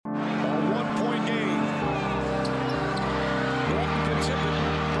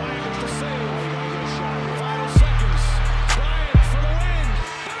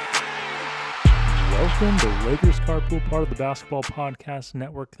Listen to Lakers Carpool, part of the Basketball Podcast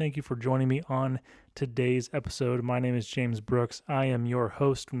Network. Thank you for joining me on today's episode. My name is James Brooks. I am your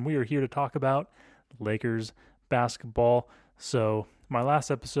host, and we are here to talk about Lakers basketball. So my last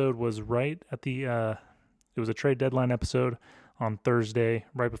episode was right at the, it was a trade deadline episode on Thursday,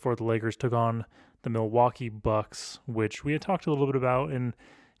 right before the Lakers took on the Milwaukee Bucks, which we had talked a little bit about and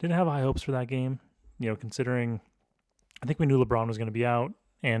didn't have high hopes for that game, considering I think we knew LeBron was going to be out.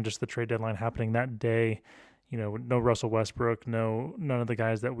 And just the trade deadline happening that day, no Russell Westbrook, none of the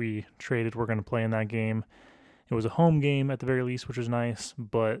guys that we traded were going to play in that game. It was a home game at the very least, which was nice,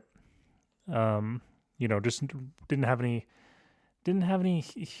 but just didn't have any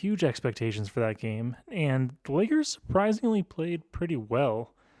huge expectations for that game. And the Lakers surprisingly played pretty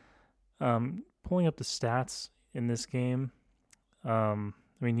well. Pulling up the stats in this game,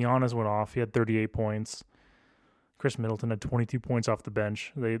 Giannis went off. He had 38 points. Chris Middleton had 22 points off the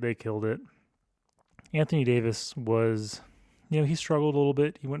bench. They killed it. Anthony Davis was, he struggled a little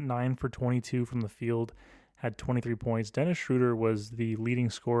bit. He went 9 for 22 from the field, had 23 points. Dennis Schroeder was the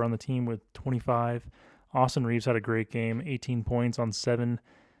leading scorer on the team with 25. Austin Reeves had a great game, 18 points on 7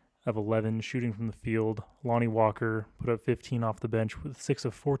 of 11 shooting from the field. Lonnie Walker put up 15 off the bench with 6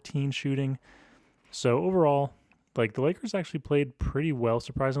 of 14 shooting. So overall, the Lakers actually played pretty well,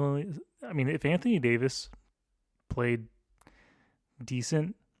 surprisingly. If Anthony Davis played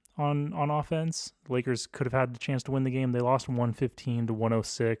decent on offense, the Lakers could have had the chance to win the game. They lost 115 to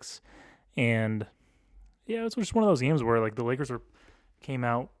 106, and it was just one of those games where the Lakers came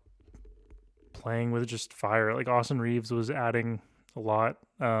out playing with just fire. Austin Reeves was adding a lot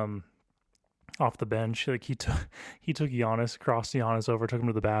off the bench. He took Giannis, crossed Giannis over, took him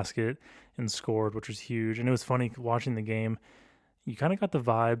to the basket, and scored, which was huge. And it was funny watching the game. You kind of got the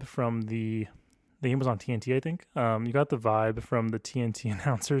vibe from the game was on TNT, I think. You got the vibe from the TNT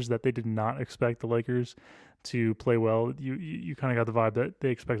announcers that they did not expect the Lakers to play well. You kind of got the vibe that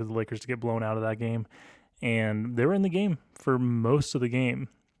they expected the Lakers to get blown out of that game. And they were in the game for most of the game.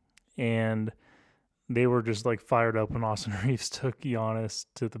 And they were just fired up when Austin Reeves took Giannis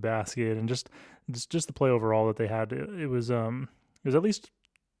to the basket. And just the play overall that they had, it was at least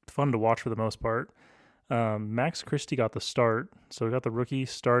fun to watch for the most part. Max Christie got the start. So we got the rookie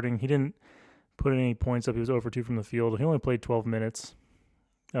starting. He didn't put any points up. He was 0 for 2 from the field. He only played 12 minutes.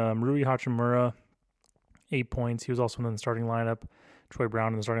 Rui Hachimura, 8 points. He was also in the starting lineup. Troy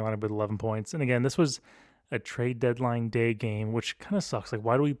Brown in the starting lineup with 11 points. And again, this was a trade deadline day game, which kind of sucks.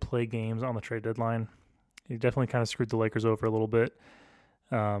 Why do we play games on the trade deadline? It definitely kind of screwed the Lakers over a little bit.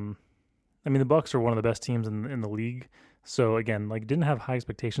 The Bucks are one of the best teams in the league. So again, didn't have high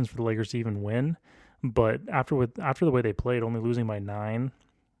expectations for the Lakers to even win. But after the way they played, only losing by 9,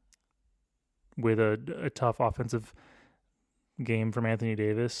 with a tough offensive game from Anthony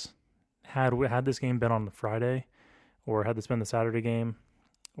Davis, had this game been on the Friday, or had this been the Saturday game,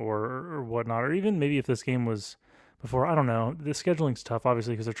 or whatnot, or even maybe if this game was before, I don't know. The scheduling's tough,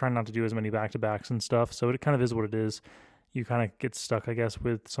 obviously, because they're trying not to do as many back-to-backs and stuff, so it kind of is what it is. You kind of get stuck, I guess,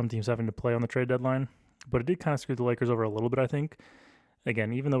 with some teams having to play on the trade deadline, but it did kind of screw the Lakers over a little bit, I think.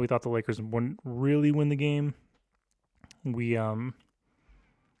 Again, even though we thought the Lakers wouldn't really win the game, we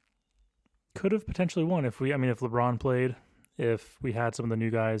could have potentially won if LeBron played, if we had some of the new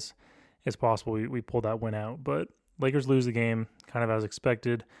guys. It's possible we pulled that win out. But Lakers lose the game kind of as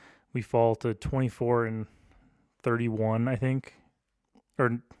expected. We fall to 24 and 31, I think.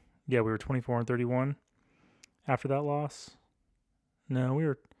 We were 24 and 31 after that loss. No, we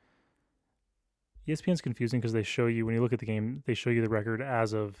were. ESPN's confusing because they show you, when you look at the game, they show you the record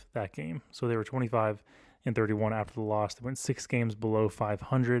as of that game. So they were 25 and 31 after the loss. They went 6 games below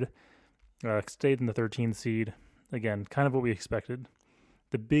 500. Stayed in the 13th seed. Again, kind of what we expected.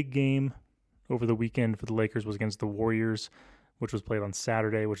 The big game over the weekend for the Lakers was against the Warriors, which was played on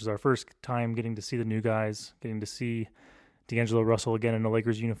Saturday, which is our first time getting to see the new guys, getting to see D'Angelo Russell again in a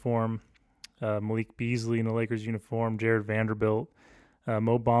Lakers uniform, Malik Beasley in the Lakers uniform, Jared Vanderbilt.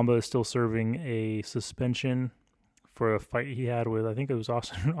 Mo Bamba is still serving a suspension for a fight he had with, I think it was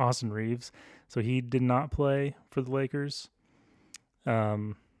Austin Reeves. So he did not play for the Lakers.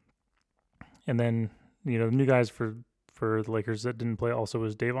 And then, the new guys for the Lakers that didn't play also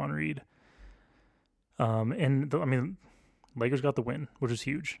was Davon Reed. Lakers got the win, which is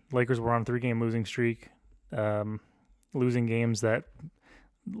huge. Lakers were on a 3-game losing streak, losing a game to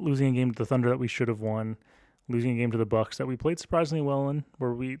the Thunder that we should have won, losing a game to the Bucks that we played surprisingly well in,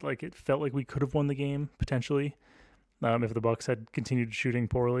 where it felt like we could have won the game potentially, if the Bucks had continued shooting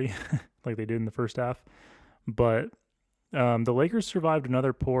poorly like they did in the first half. But the Lakers survived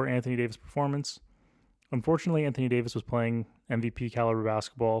another poor Anthony Davis performance. Unfortunately, Anthony Davis was playing MVP caliber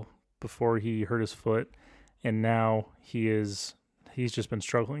basketball before he hurt his foot, and now he's just been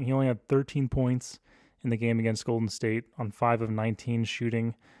struggling. He only had 13 points in the game against Golden State on 5 of 19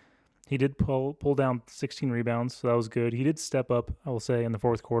 shooting. He did pull down 16 rebounds, so that was good. He did step up, I will say, in the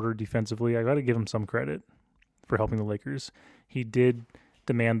fourth quarter defensively. I got to give him some credit for helping the Lakers. He did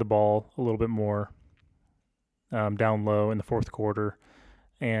demand the ball a little bit more down low in the fourth quarter,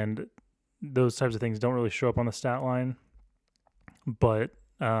 and those types of things don't really show up on the stat line. But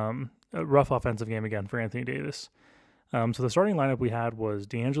a rough offensive game again for Anthony Davis. So the starting lineup we had was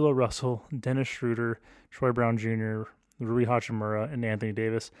D'Angelo Russell, Dennis Schroeder, Troy Brown Jr., Rui Hachimura, and Anthony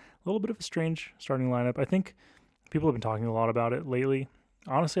Davis. A little bit of a strange starting lineup. I think people have been talking a lot about it lately.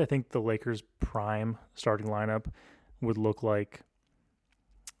 Honestly, I think the Lakers' prime starting lineup would look like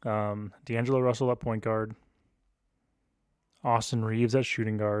D'Angelo Russell at point guard, Austin Reeves at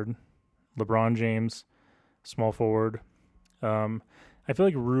shooting guard, LeBron James, small forward. I feel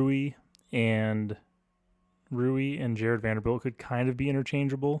like Rui and Jared Vanderbilt could kind of be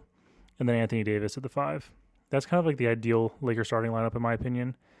interchangeable, and then Anthony Davis at the 5. That's kind of like the ideal Lakers starting lineup, in my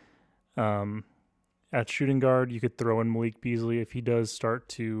opinion. At shooting guard, you could throw in Malik Beasley if he does start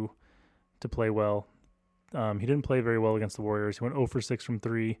to play well. He didn't play very well against the Warriors. He went 0 for 6 from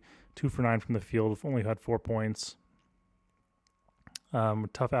 3, 2 for 9 from the field, only had 4 points.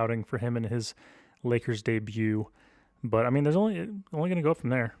 Tough outing for him in his Lakers debut. But, I mean, there's only going to go from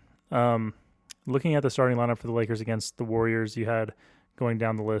there. Looking at the starting lineup for the Lakers against the Warriors, you had, going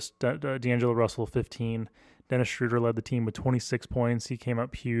down the list, D'Angelo Russell, 15. Dennis Schroeder led the team with 26 points. He came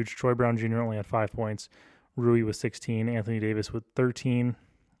up huge. Troy Brown Jr. only had 5 points. Rui with 16. Anthony Davis with 13.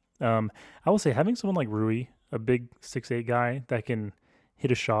 I will say having someone like Rui, a big 6'8" guy that can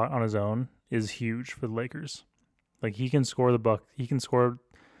hit a shot on his own, is huge for the Lakers. Like, he can score he can score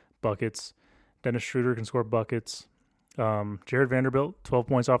buckets. Dennis Schroeder can score buckets. Jared Vanderbilt, 12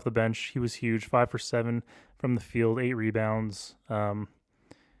 points off the bench. He was huge. 5 for 7 from the field, 8 rebounds.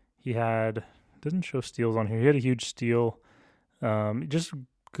 He had, doesn't show steals on here. He had a huge steal. Just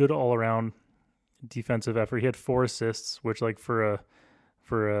good all around defensive effort. He had 4 assists, which, like, for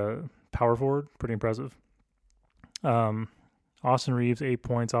a power forward, pretty impressive. Austin Reeves, 8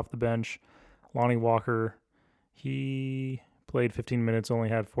 points off the bench. Lonnie Walker, he played 15 minutes, only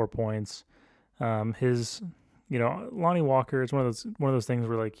had 4 points. Lonnie Walker, it's one of those things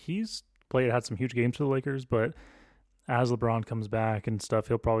where, like, he's had some huge games for the Lakers, but as LeBron comes back and stuff,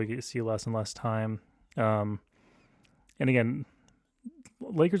 he'll probably see less and less time. And again,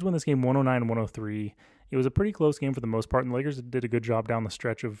 Lakers win this game 109-103. It was a pretty close game for the most part, and the Lakers did a good job down the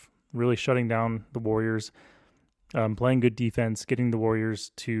stretch of really shutting down the Warriors, playing good defense, getting the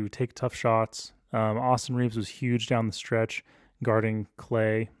Warriors to take tough shots. Austin Reeves was huge down the stretch, guarding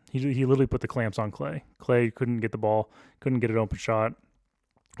Klay. He literally put the clamps on Klay. Klay couldn't get the ball, couldn't get an open shot,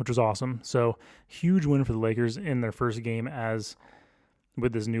 which was awesome. So huge win for the Lakers in their first game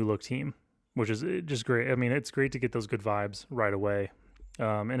with this new look team, which is just great. I mean, it's great to get those good vibes right away.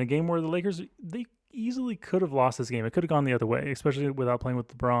 In a game where the Lakers, they easily could have lost this game. It could have gone the other way, especially without playing with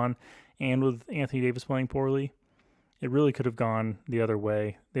LeBron and with Anthony Davis playing poorly. It really could have gone the other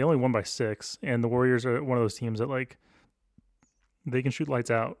way. They only won by 6, and the Warriors are one of those teams that, like, they can shoot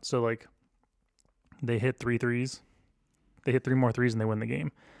lights out. So, like, they hit 3 threes. They hit 3 more threes and they win the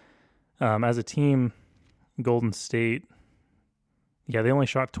game. As a team, Golden State, they only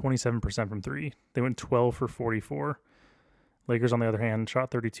shot 27% from 3. They went 12 for 44. Lakers, on the other hand, shot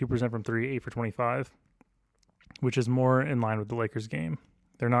 32% from 3, 8 for 25, which is more in line with the Lakers game.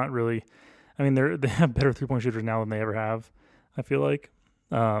 They're not really, I mean, they have better three-point shooters now than they ever have, I feel like.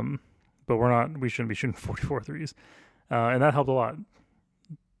 But we shouldn't be shooting 44 threes. And that helped a lot.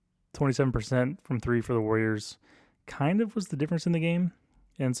 27% from 3 for the Warriors kind of was the difference in the game.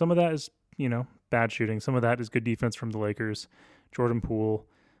 And some of that is, bad shooting. Some of that is good defense from the Lakers. Jordan Poole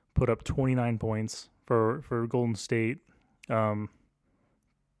put up 29 points for Golden State. Klay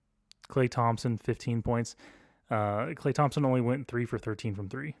Thompson, 15 points. Klay Thompson only went 3 for 13 from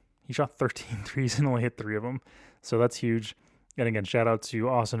 3. He shot 13 threes and only hit 3 of them. So that's huge. And again, shout out to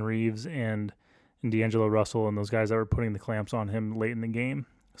Austin Reeves and D'Angelo Russell and those guys that were putting the clamps on him late in the game.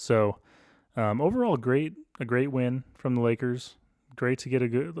 So overall, a great win from the Lakers. Great to get a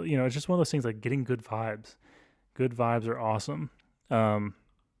good, it's just one of those things, like, getting good vibes. Good vibes are awesome.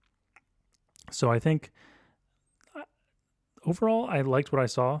 So I think overall, I liked what I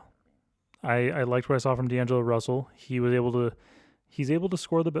saw. I liked what I saw from D'Angelo Russell. He's able to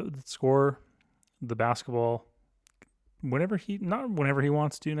score the basketball not whenever he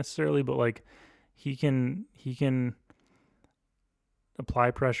wants to necessarily, but, like, he can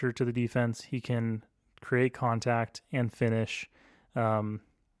apply pressure to the defense. He can create contact and finish.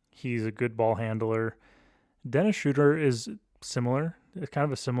 He's a good ball handler. Dennis Schroeder is similar. It's kind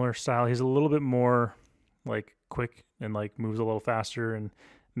of a similar style. He's a little bit more like quick and like moves a little faster and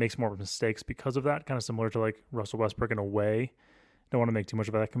makes more mistakes because of that. Kind of similar to like Russell Westbrook in a way. Don't want to make too much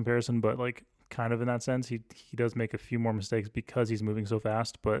of that comparison, but like kind of in that sense, he does make a few more mistakes because he's moving so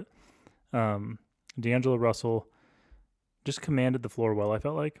fast. But D'Angelo Russell just commanded the floor well, I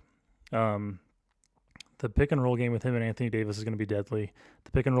felt like. The pick and roll game with him and Anthony Davis is going to be deadly.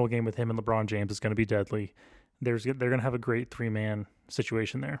 The pick and roll game with him and LeBron James is going to be deadly. They're going to have a great 3-man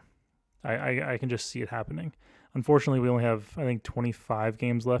situation there. I can just see it happening. Unfortunately, we only have, I think, 25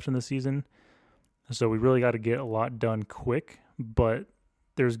 games left in the season. So we really got to get a lot done quick, but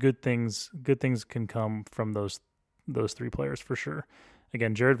there's good things can come from those 3 players for sure.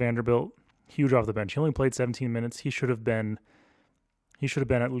 Again, Jared Vanderbilt, huge off the bench. He only played 17 minutes. He should have been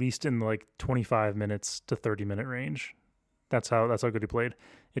at least in like 25 minutes to 30 minute range. That's how good he played.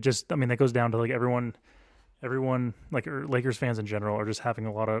 It just, I mean, that goes down to like everyone like Lakers fans in general are just having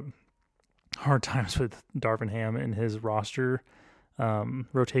a lot of hard times with Darvin Ham and his roster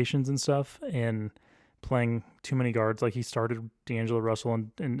rotations and stuff, and playing too many guards. Like he started D'Angelo Russell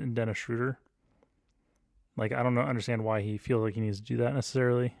and Dennis Schroeder. Like I don't understand why he feels like he needs to do that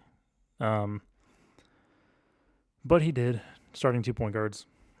necessarily. But he did, starting 2 point guards.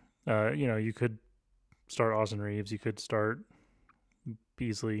 You could start Austin Reeves, you could start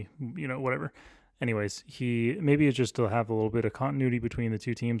Beasley, whatever. Anyways, maybe it's just to have a little bit of continuity between the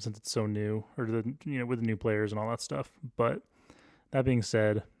 2 teams since it's so new, or with the new players and all that stuff. But that being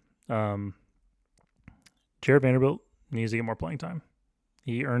said, Jared Vanderbilt needs to get more playing time.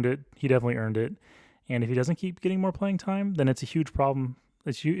 He earned it. He definitely earned it. And if he doesn't keep getting more playing time, then it's a huge problem.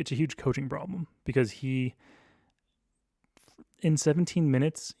 It's a huge coaching problem because in 17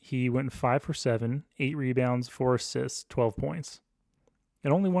 minutes, he went 5 for 7, 8 rebounds, 4 assists, 12 points.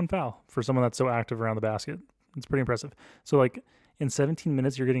 And only 1 foul for someone that's so active around the basket. It's pretty impressive. So, like, in 17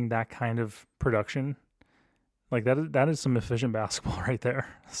 minutes, you're getting that kind of production. Like, that is some efficient basketball right there.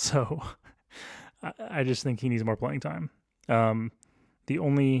 So, I just think he needs more playing time. The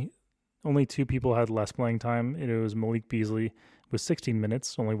only 2 people had less playing time. It was Malik Beasley with 16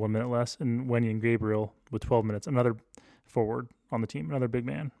 minutes, only 1 minute less, and Wenyen Gabriel with 12 minutes, another forward on the team, another big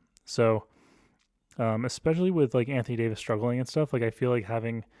man. So, especially with like Anthony Davis struggling and stuff, like I feel like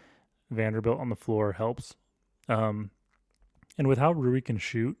having Vanderbilt on the floor helps. And with how Rui can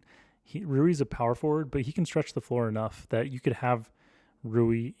shoot, Rui's a power forward, but he can stretch the floor enough that you could have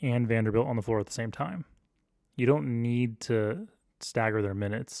Rui and Vanderbilt on the floor at the same time. You don't need to stagger their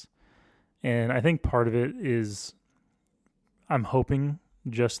minutes. And I think part of it is I'm hoping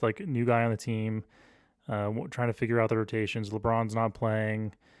just like a new guy on the team, trying to figure out the rotations. LeBron's not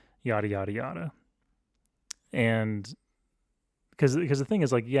playing, yada, yada, yada. And because the thing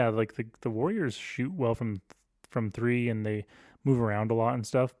is like, yeah, like the Warriors shoot well from 3 and they move around a lot and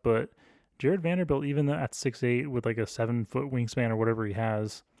stuff. But Jared Vanderbilt, even at 6'8" with like a 7-foot wingspan or whatever he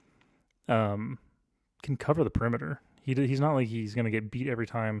has, can cover the perimeter. He's not like he's going to get beat every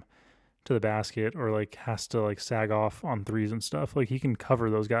time to the basket or like has to like sag off on threes and stuff. Like he can cover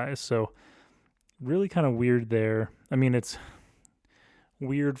those guys. So really kind of weird there. I mean, it's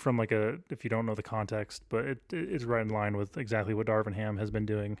weird from like if you don't know the context, but it's right in line with exactly what Darvin Ham has been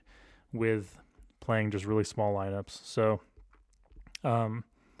doing with playing just really small lineups. So,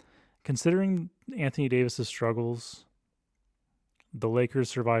 considering Anthony Davis's struggles, the Lakers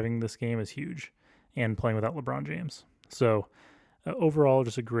surviving this game is huge, and playing without LeBron James. So, overall,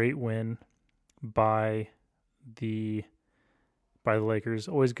 just a great win by the Lakers.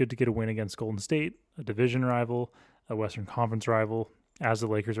 Always good to get a win against Golden State, a division rival, a Western Conference rival, as the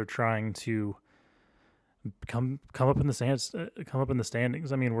Lakers are trying to come up in the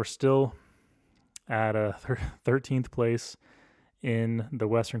standings. I mean, we're still at a 13th place in the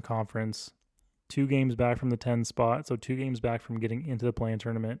Western Conference, 2 games back from the 10 spot, so 2 games back from getting into the play-in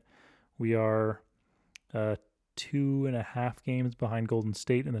tournament. We are 2.5 games behind Golden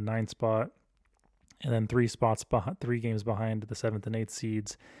State in the 9th spot, and then 3 games behind the 7th and 8th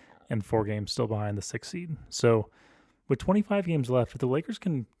seeds, and 4 games still behind the 6th seed. So with 25 games left, if the Lakers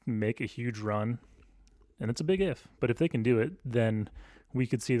can make a huge run, and it's a big if, but if they can do it, then we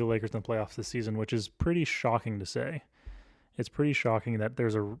could see the Lakers in the playoffs this season, which is pretty shocking to say. It's pretty shocking that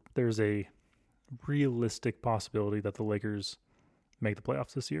there's a realistic possibility that the Lakers make the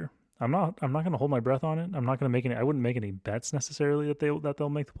playoffs this year. I'm not going to hold my breath on it. I'm not going to make any. I wouldn't make any bets necessarily that they'll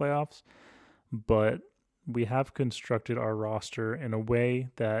make the playoffs, but we have constructed our roster in a way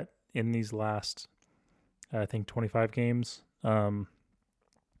that in these last, I think 25 games,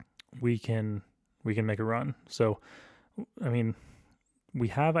 we can make a run. So, I mean, we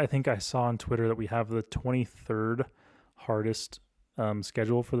have, I think I saw on Twitter that we have the 23rd hardest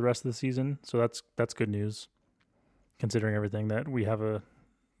schedule for the rest of the season. So that's good news, considering everything, that we have a,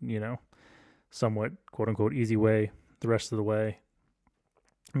 somewhat quote unquote easy way the rest of the way.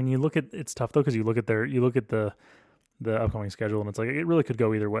 I mean, it's tough though, because you look at the upcoming schedule, and it's like it really could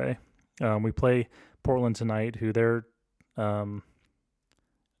go either way. We play Portland tonight, who they're a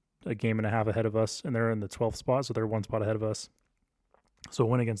game and a half ahead of us, and they're in the 12th spot, so they're one spot ahead of us. So a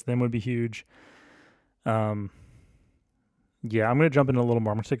win against them would be huge. I'm going to jump in a little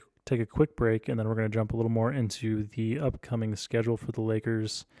more. I'm going to take a quick break, and then we're going to jump a little more into the upcoming schedule for the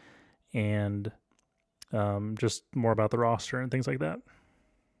Lakers and just more about the roster and things like that.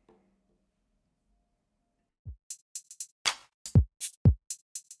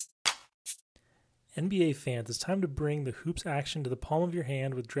 NBA fans, it's time to bring the hoops action to the palm of your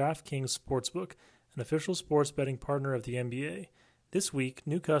hand with DraftKings Sportsbook, an official sports betting partner of the NBA. This week,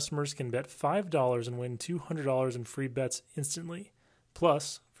 new customers can bet $5 and win $200 in free bets instantly.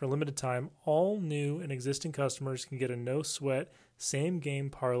 Plus, for a limited time, all new and existing customers can get a no-sweat, same-game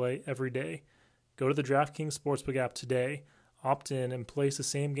parlay every day. Go to the DraftKings Sportsbook app today, opt in, and place a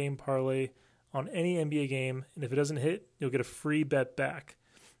same-game parlay on any NBA game, and if it doesn't hit, you'll get a free bet back.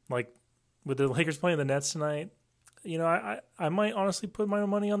 Like, with the Lakers playing the Nets tonight, I might honestly put my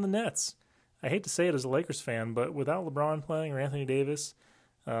money on the Nets. I hate to say it as a Lakers fan, but without LeBron playing or Anthony Davis,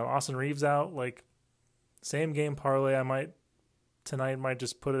 Austin Reeves out, like, same game parlay, I might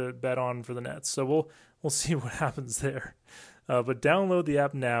just put a bet on for the Nets. So we'll see what happens there. But download the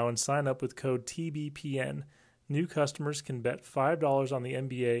app now and sign up with code TBPN. New customers can bet $5 on the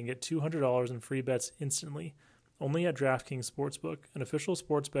NBA and get $200 in free bets instantly. Only at DraftKings Sportsbook, an official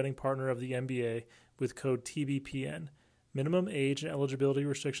sports betting partner of the NBA, with code TBPN. Minimum age and eligibility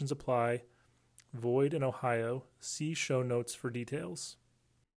restrictions apply. Void in Ohio. See show notes for details.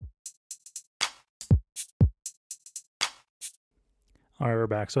 All right, we're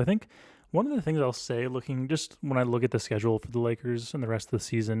back. So I think one of the things I'll say, just when I look at the schedule for the Lakers and the rest of the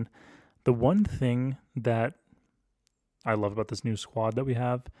season, the one thing that I love about this new squad that we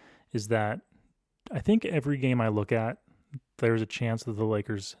have is that I think every game I look at, there's a chance that the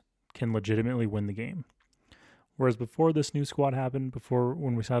Lakers can legitimately win the game. Whereas before this new squad happened, before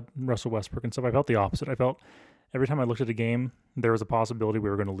when we saw Russell Westbrook and stuff, I felt the opposite. I felt every time I looked at a game, there was a possibility we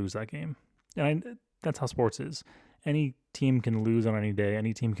were going to lose that game. And that's how sports is. Any team can lose on any day.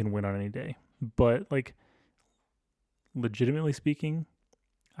 Any team can win on any day. But, like, legitimately speaking,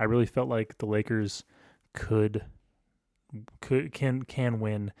 I really felt like the Lakers can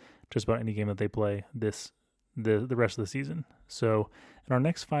win just about any game that they play the rest of the season. So in our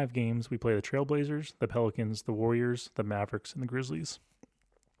next 5 games, we play the Trailblazers, the Pelicans, the Warriors, the Mavericks, and the Grizzlies.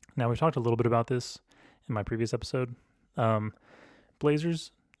 Now, we talked a little bit about this in my previous episode.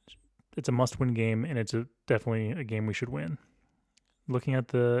 Blazers, it's a must-win game, and it's definitely a game we should win. Looking at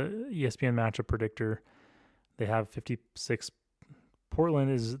the ESPN matchup predictor, they have 56.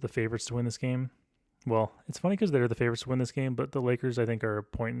 Portland is the favorites to win this game. Well, it's funny because they're the favorites to win this game, but the Lakers, I think, are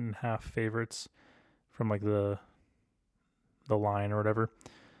 1.5 favorites from, like, the line or whatever.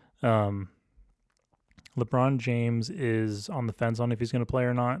 LeBron James is on the fence on if he's going to play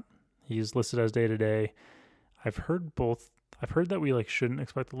or not. He's listed as day-to-day. I've heard that we shouldn't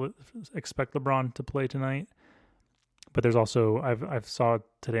expect LeBron to play tonight, but there's also I've saw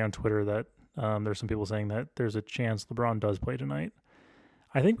today on Twitter that there's some people saying that there's a chance LeBron does play tonight.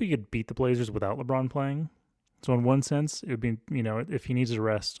 I think we could beat the Blazers without LeBron playing. So in one sense, it would be, if he needs to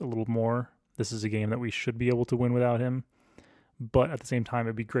rest a little more, this is a game that we should be able to win without him. But at the same time,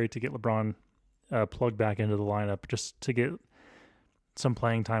 it'd be great to get LeBron plugged back into the lineup just to get some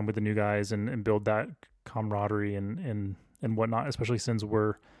playing time with the new guys and build that camaraderie and whatnot, especially since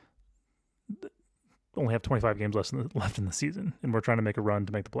we're only have 25 games left in the season and we're trying to make a run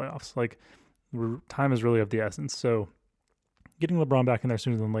to make the playoffs. Like, time is really of the essence. So getting LeBron back in there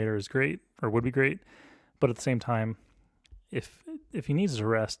sooner than later is great, or would be great. But at the same time, if he needs to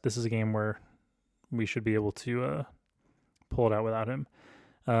rest, this is a game where we should be able to pull it out without him.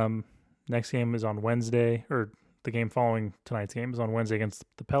 Next game is on Wednesday, or the game following tonight's game is on Wednesday against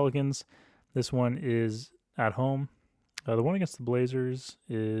the Pelicans. This one is at home. The one against the Blazers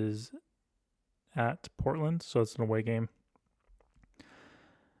is at Portland, so it's an away game.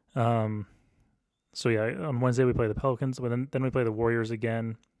 So yeah, on Wednesday we play the Pelicans, but then we play the Warriors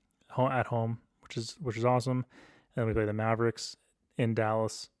again at home, which is awesome. And then we play the Mavericks in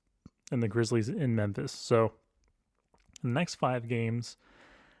Dallas and the Grizzlies in Memphis. So in the next 5 games,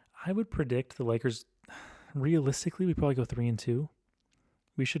 I would predict the Lakers, realistically, we probably go 3-2.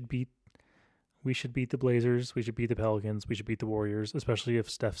 We should beat we should beat the Blazers. We should beat the Pelicans. We should beat the Warriors, especially if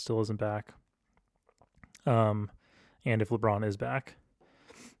Steph still isn't back. And if LeBron is back.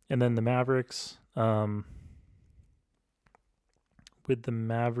 And then the Mavericks, with the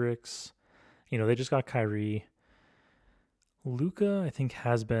Mavericks, they just got Kyrie. Luka, I think,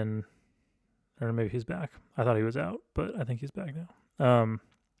 has been, or maybe he's back. I thought he was out, but I think he's back now.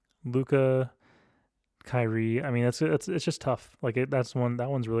 Luka, Kyrie. I mean, it's just tough. Like that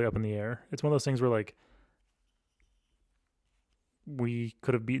one's really up in the air. It's one of those things where like we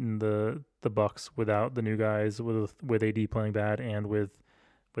could have beaten the Bucks without the new guys, with AD playing bad and without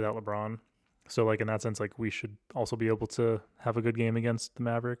LeBron. So like in that sense, like we should also be able to have a good game against the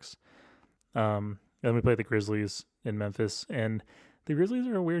Mavericks. Then we play the Grizzlies in Memphis, and the Grizzlies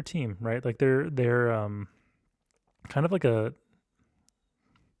are a weird team, right? Like they're kind of like a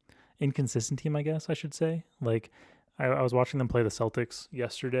inconsistent team, I guess I should say. Like I was watching them play the Celtics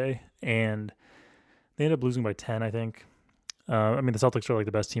yesterday, and they ended up losing by 10, I think. I mean, the Celtics are like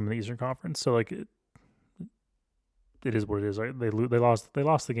the best team in the Eastern Conference, so like it is what it is, right? They lost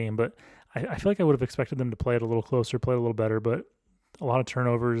the game, but I feel like I would have expected them to play it a little closer, play it a little better, but a lot of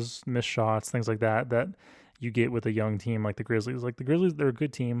turnovers, missed shots, things like that you get with a young team like the Grizzlies. Like the Grizzlies, they're a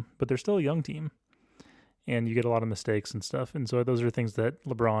good team, but they're still a young team, and you get a lot of mistakes and stuff. And so those are things that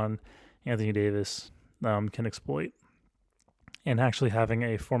LeBron, Anthony Davis can exploit. And actually having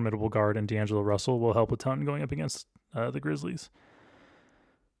a formidable guard in D'Angelo Russell will help a ton going up against the Grizzlies.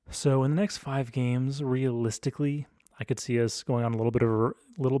 So in the next 5 games, realistically, I could see us going on a little bit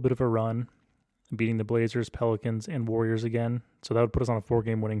of a run, beating the Blazers, Pelicans, and Warriors again. So that would put us on a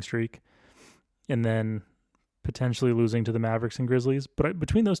 4-game winning streak, and then potentially losing to the Mavericks and Grizzlies. But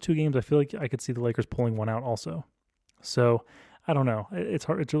between those 2 games, I feel like I could see the Lakers pulling one out also. So I don't know. It's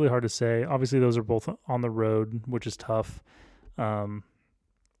hard. It's really hard to say. Obviously, those are both on the road, which is tough. So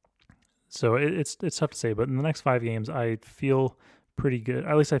it's tough to say. But in the next 5 games, I feel pretty good.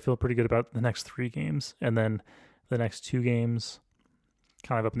 At least I feel pretty good about the next 3 games, and then the next 2 games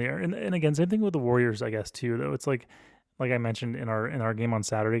kind of up in the air. And again, same thing with the Warriors, I guess, too, though. It's like I mentioned in our game on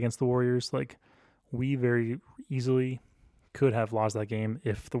Saturday against the Warriors, like we very easily could have lost that game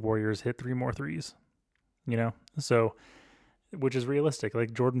if the Warriors hit 3 more threes, So, which is realistic. Like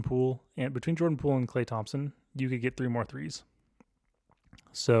between Jordan Poole and Klay Thompson, you could get 3 more threes.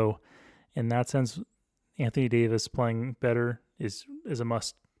 So, in that sense, Anthony Davis playing better is a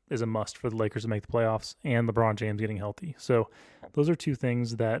must for the Lakers to make the playoffs, and LeBron James getting healthy. So those are 2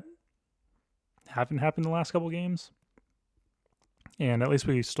 things that haven't happened the last couple games. And at least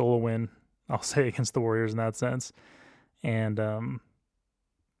we stole a win, I'll say, against the Warriors in that sense. And so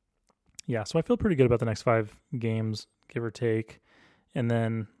I feel pretty good about the next 5 games, give or take. And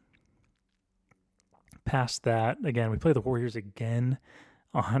then past that, again, we play the Warriors again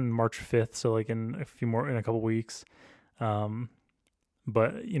on March 5th. So like in a couple weeks.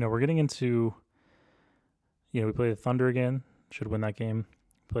 But, we're getting into, we play the Thunder again, should win that game.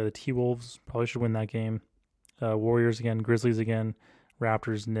 Play the T-Wolves, probably should win that game. Warriors again, Grizzlies again,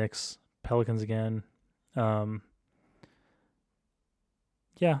 Raptors, Knicks, Pelicans again. I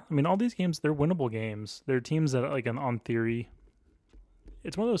mean, all these games, they're winnable games. They're teams that, like, on theory,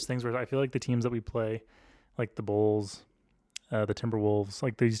 it's one of those things where I feel like the teams that we play, like the Bulls, the Timberwolves,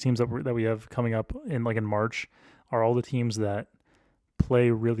 like these teams that we have coming up in March, are all the teams that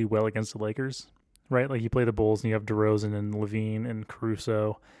play really well against the Lakers, right? Like you play the Bulls and you have DeRozan and Levine and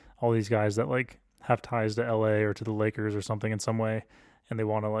Caruso, all these guys that like have ties to LA or to the Lakers or something in some way, and they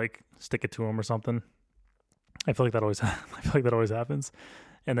want to like stick it to them or something. I feel like that always happens.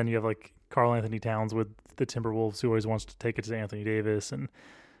 And then you have like Karl Anthony Towns with the Timberwolves, who always wants to take it to Anthony Davis, and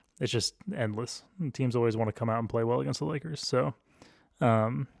it's just endless. And teams always want to come out and play well against the Lakers. So,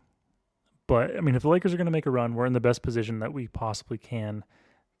 but I mean, if the Lakers are going to make a run, we're in the best position that we possibly can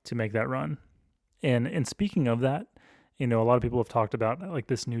to make that run. And speaking of that, a lot of people have talked about like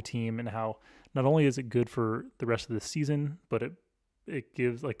this new team and how not only is it good for the rest of the season, but it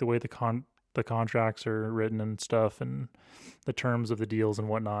gives like the way the contracts are written and stuff and the terms of the deals and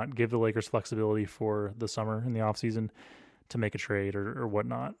whatnot give the Lakers flexibility for the summer and the off season to make a trade or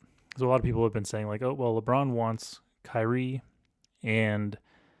whatnot. So a lot of people have been saying like, oh, well, LeBron wants Kyrie and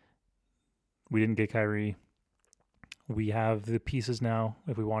we didn't get Kyrie. We have the pieces now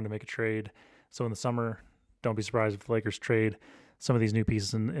if we wanted to make a trade. So in the summer, don't be surprised if the Lakers trade some of these new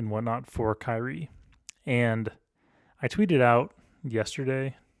pieces and whatnot for Kyrie. And I tweeted out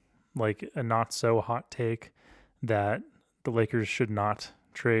yesterday, like a not so hot take that the Lakers should not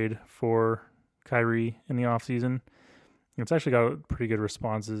trade for Kyrie in the offseason. It's actually got pretty good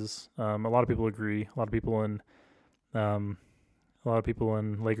responses. A lot of people agree. A lot of people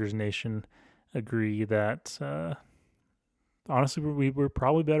in Lakers Nation agree that honestly we're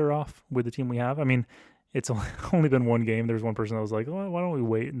probably better off with the team we have. I mean, it's only been one game. There's one person that was like, "Oh, why don't we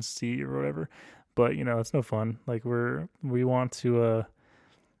wait and see or whatever?" But it's no fun. Like we want to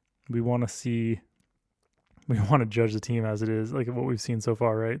we want to see we want to judge the team as it is, like what we've seen so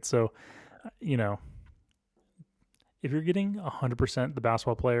far, right? So, you know, if you're getting 100% the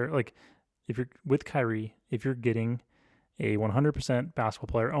basketball player, like if you're with Kyrie, if you're getting a 100%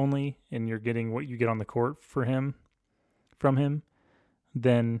 basketball player only, and you're getting what you get on the court for him from him,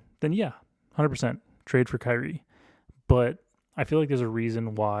 then yeah, 100% trade for Kyrie. But I feel like there's a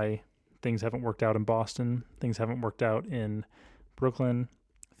reason why things haven't worked out in Boston. Things haven't worked out in Brooklyn.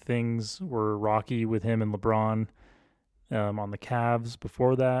 Things were rocky with him and LeBron on the Cavs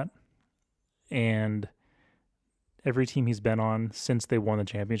before that. And every team he's been on since they won the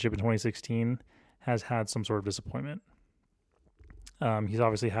championship in 2016 has had some sort of disappointment. He's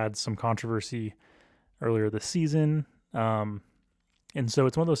obviously had some controversy earlier this season. And so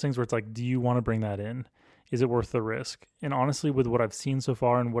it's one of those things where it's like, do you want to bring that in? Is it worth the risk? And honestly, with what I've seen so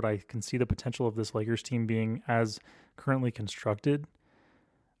far and what I can see the potential of this Lakers team being as currently constructed,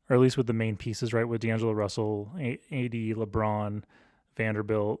 or at least with the main pieces, right? With D'Angelo Russell, AD, LeBron,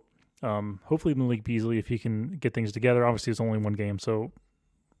 Vanderbilt, hopefully Malik Beasley, if he can get things together. Obviously, it's only one game, so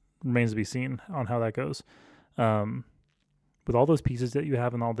remains to be seen on how that goes. With all those pieces that you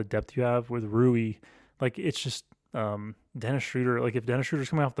have and all the depth you have with Rui, like it's just Dennis Schroeder. Like if Dennis Schroeder's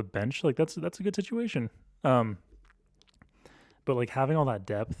coming off the bench, like that's a good situation. But like having all that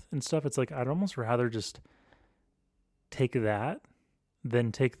depth and stuff, it's like I'd almost rather just take that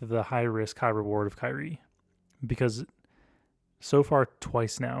than take the high risk, high reward of Kyrie, because so far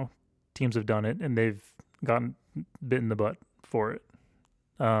twice now teams have done it and they've gotten bit in the butt for it.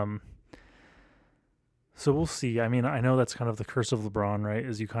 So we'll see. I mean, I know that's kind of the curse of LeBron, right?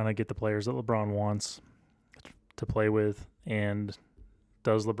 Is you kind of get the players that LeBron wants to play with. And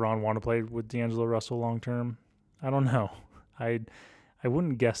does LeBron want to play with D'Angelo Russell long term? I don't know. I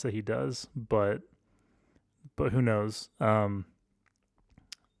wouldn't guess that he does, but who knows?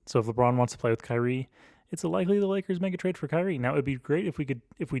 So if LeBron wants to play with Kyrie, it's likely the Lakers make a trade for Kyrie. Now it'd be great if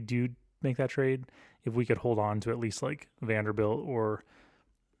we do make that trade, if we could hold on to at least like Vanderbilt or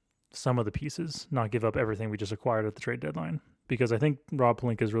some of the pieces, not give up everything we just acquired at the trade deadline. Because I think Rob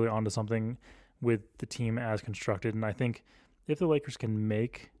Pelinka is really onto something with the team as constructed. And I think if the Lakers can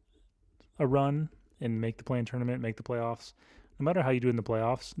make a run and make the play-in tournament, make the playoffs, no matter how you do in the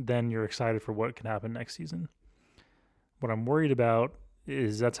playoffs, then you're excited for what can happen next season. What I'm worried about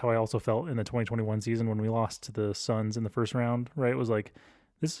is that's how I also felt in the 2021 season when we lost to the Suns in the first round, right? It was like,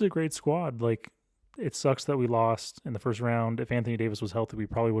 this is a great squad. Like, it sucks that we lost in the first round. If Anthony Davis was healthy, we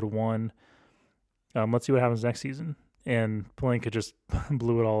probably would have won. Let's see what happens next season. And Pelinka just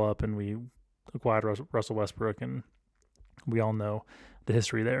blew it all up, and we acquired Russell Westbrook, and we all know the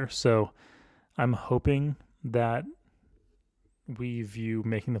history there. So I'm hoping that we view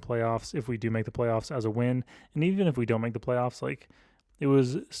making the playoffs, if we do make the playoffs, as a win. And even if we don't make the playoffs, like, it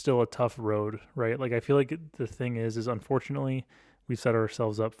was still a tough road, right? Like, I feel like the thing is unfortunately we've set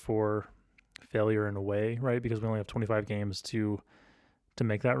ourselves up for failure in a way, right? Because we only have 25 games to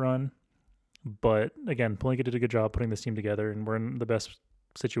make that run. But again, Pelinka did a good job putting this team together, and we're in the best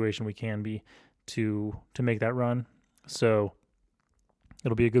situation we can be to make that run. So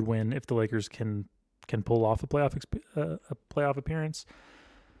it'll be a good win if the Lakers can pull off a playoff appearance.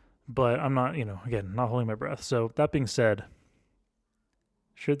 But I'm not, again, not holding my breath. So that being said,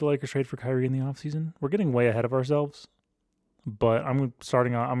 should the Lakers trade for Kyrie in the offseason? We're getting way ahead of ourselves. But I'm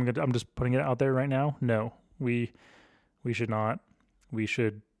just putting it out there right now. No, we should not. We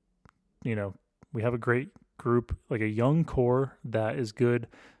should, we have a great group, like a young core that is good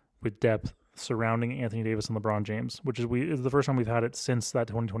with depth surrounding Anthony Davis and LeBron James, which is the first time we've had it since that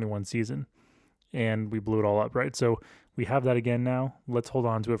 2021 season, and we blew it all up, right? So we have that again now. Let's hold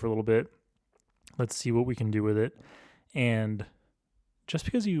on to it for a little bit. Let's see what we can do with it. And just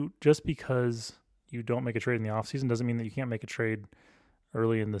because you don't make a trade in the offseason doesn't mean that you can't make a trade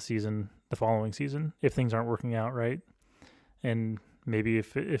early in the season, the following season, if things aren't working out, right? And maybe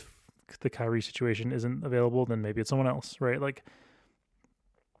if the Kyrie situation isn't available, then maybe it's someone else, right? Like,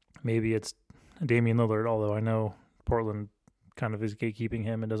 maybe it's Damian Lillard, although I know Portland kind of is gatekeeping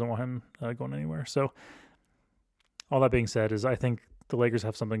him and doesn't want him going anywhere. So all that being said is I think the Lakers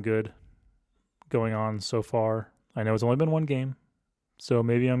have something good going on so far. I know it's only been one game, so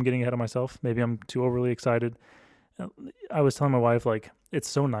maybe I'm getting ahead of myself. Maybe I'm too overly excited. I was telling my wife, like, it's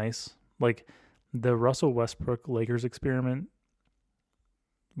so nice. Like, the Russell Westbrook Lakers experiment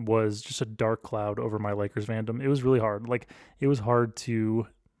was just a dark cloud over my Lakers fandom. It was really hard. Like, it was hard to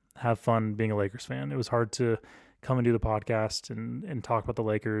have fun being a Lakers fan. It was hard to come and do the podcast and talk about the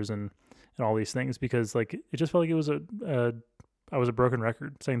Lakers and all these things, because like it just felt like it was I was a broken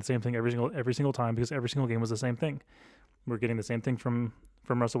record saying the same thing every single time, because every single game was the same thing. We're getting the same thing from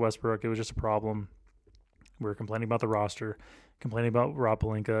Russell Westbrook. It was just a problem. We were complaining about the roster, complaining about Rob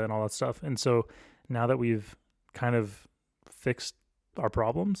Pelinka and all that stuff. And so now that we've kind of fixed our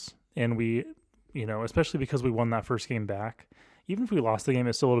problems, and we, especially because we won that first game back, even if we lost the game,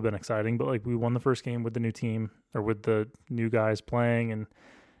 it still would have been exciting. But like we won the first game with the new team, or with the new guys playing,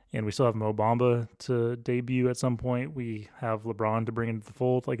 and we still have Mo Bamba to debut at some point. We have LeBron to bring into the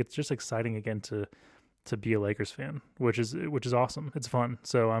fold. Like it's just exciting again to be a Lakers fan, which is awesome. It's fun.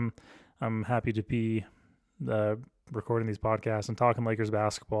 So I'm happy to be recording these podcasts and talking Lakers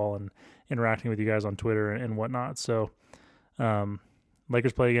basketball and interacting with you guys on Twitter and whatnot. So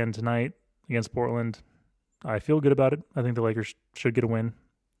Lakers play again tonight against Portland. I feel good about it. I think the Lakers should get a win.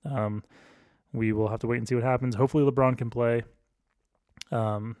 We will have to wait and see what happens. Hopefully LeBron can play.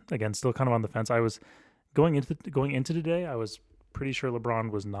 Again, still kind of on the fence. I was going into today, I was pretty sure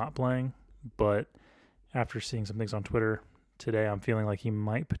LeBron was not playing, but after seeing some things on Twitter today, I'm feeling like he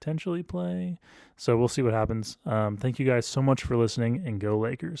might potentially play. So we'll see what happens. Thank you guys so much for listening, and go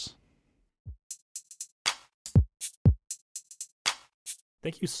Lakers.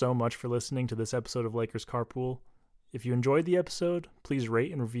 Thank you so much for listening to this episode of Lakers Carpool. If you enjoyed the episode, please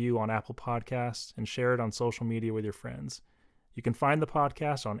rate and review on Apple Podcasts and share it on social media with your friends. You can find the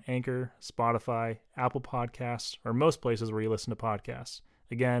podcast on Anchor, Spotify, Apple Podcasts, or most places where you listen to podcasts.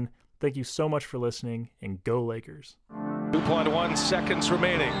 Again, thank you so much for listening, and go Lakers. 2.1 seconds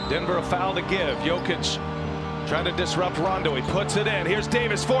remaining. Denver a foul to give. Jokic trying to disrupt Rondo. He puts it in. Here's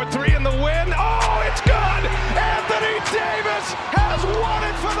Davis, 4-3 in the win. Oh, it's good! Anthony Davis has won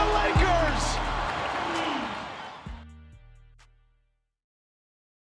it for the